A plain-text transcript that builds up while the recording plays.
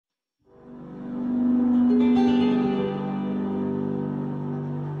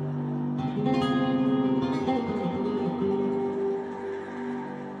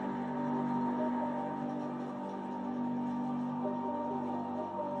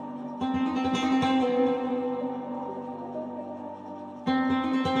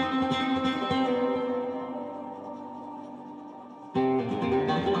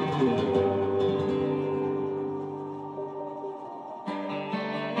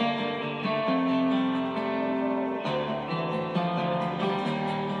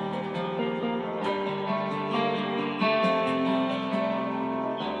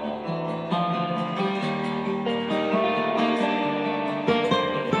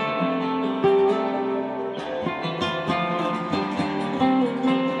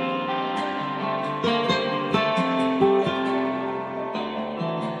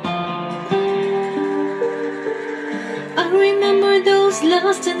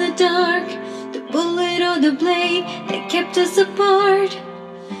lost in the dark, the bullet or the blade that kept us apart.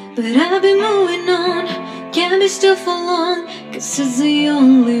 But I've been moving on, can't be still for long, 'cause it's the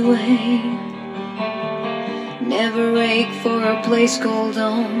only way. Never ache for a place called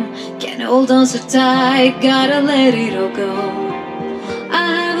home, can't hold on so tight, gotta let it all go. I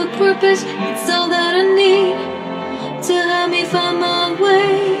have a purpose, it's all that I need to help me find my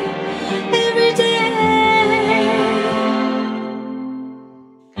way every day.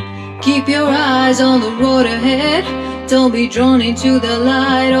 Keep your eyes on the road ahead, don't be drawn into the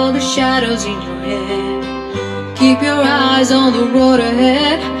light or the shadows in your head. Keep your eyes on the road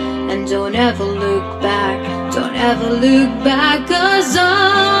ahead, and don't ever look back, don't ever look back, 'cause I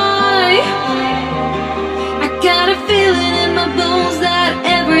got a feeling in my bones that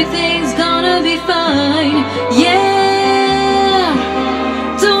everything's gonna be fine. Yeah,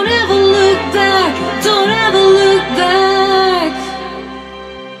 don't ever look back, don't ever look back.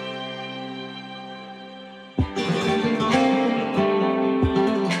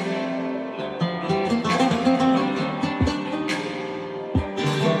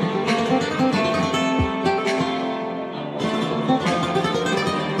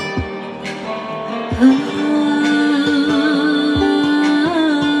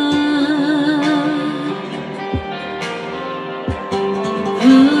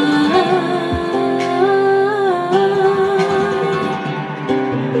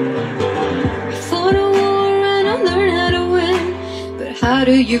 How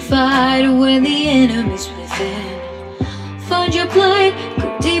do you fight when the enemy's within? Find your plight, go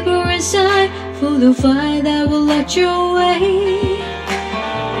deeper inside, for the fire that will light your way.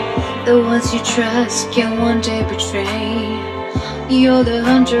 The ones you trust can one day betray. You're the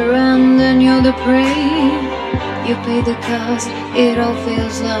hunter and then you're the prey. You pay the cost, it all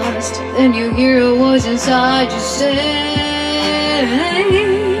feels lost, then you hear a voice inside you say,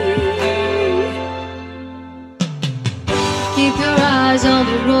 keep your eyes on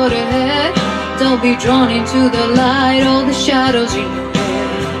the road ahead, don't be drawn into the light or the shadows in your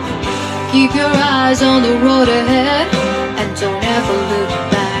head. Keep your eyes on the road ahead, and don't ever look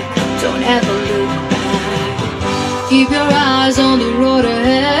back, don't ever look back. Keep your eyes on the road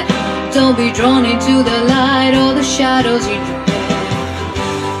ahead, don't be drawn into the light or the shadows in your head.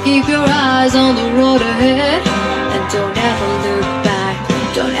 Keep your eyes on the road ahead, and don't ever look back,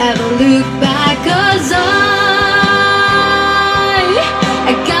 don't ever look back, 'cause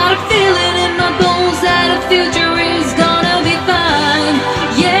I got a feeling in my bones that the future is gonna be fine.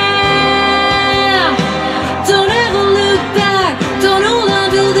 Yeah, don't ever look back, don't hold on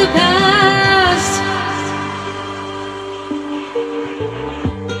to the past.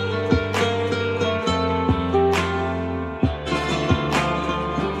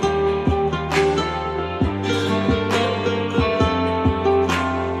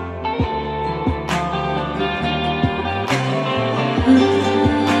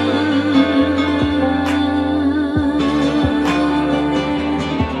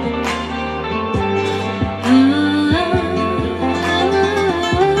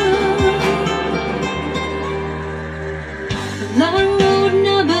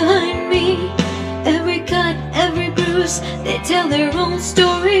 They tell their own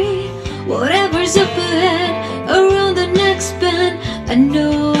story. Whatever's up ahead, around the next bend, I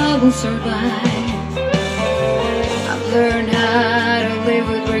know I will survive. I've learned how to live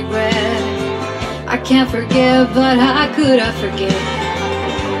with regret. I can't forgive, but how could I forget?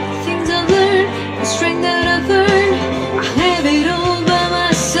 The things I've learned, the strength that I've earned, I have it all by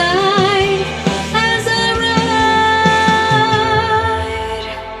my side as I ride.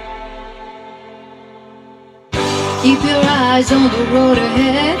 Keep your eyes on the road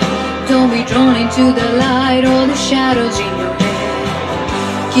ahead, don't be drawn into the light or the shadows in your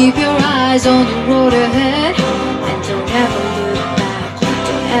head. Keep your eyes on the road ahead, and don't ever look back,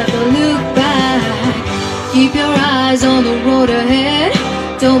 don't ever look back. Keep your eyes on the road ahead,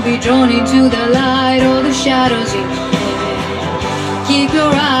 don't be drawn into the light or the shadows in your head. Keep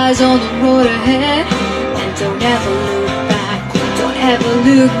your eyes on the road ahead, and don't ever look back, don't ever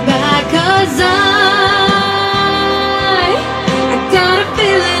look back, 'cause I got a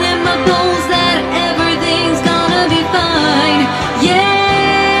feeling in my bones that everything's gonna be fine.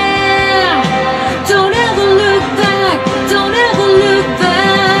 Yeah, don't ever look back, don't ever look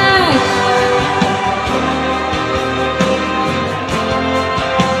back.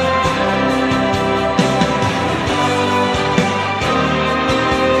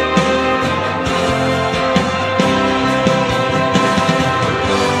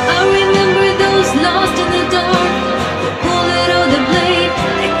 I remember those lost in the dark, the bullet or the blade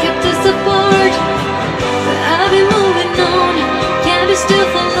that kept us apart.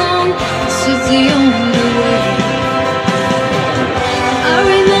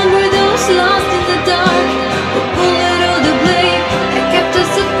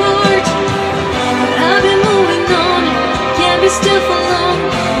 long,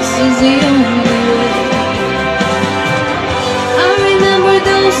 this is the only way. I remember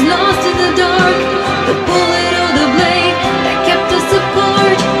those lost in the dark, the bullet or the blade that kept us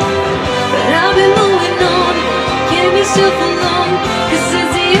apart. But I've been moving on, can't be so for long, this is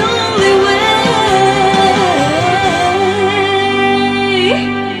the only way.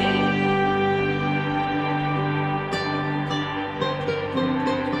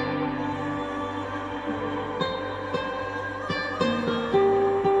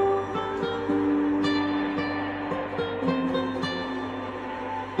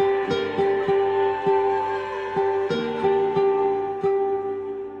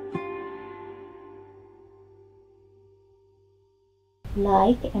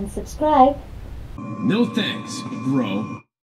 Like and subscribe. No thanks, bro.